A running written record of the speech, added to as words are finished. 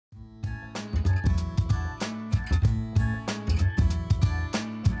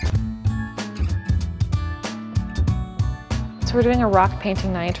So we're doing a rock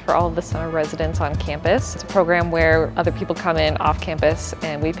painting night for all of the summer residents on campus. It's a program where other people come in off campus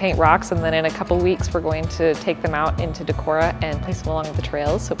and we paint rocks, and then in a couple weeks we're going to take them out into Decorah and place them along the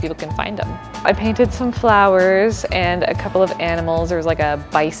trails so people can find them. I painted some flowers and a couple of animals. There was like a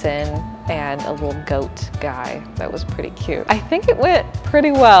bison and a little goat guy. That was pretty cute. I think it went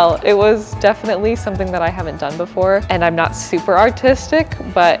pretty well. It was definitely something that I haven't done before, and I'm not super artistic,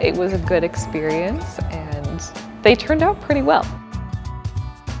 but it was a good experience and they turned out pretty well.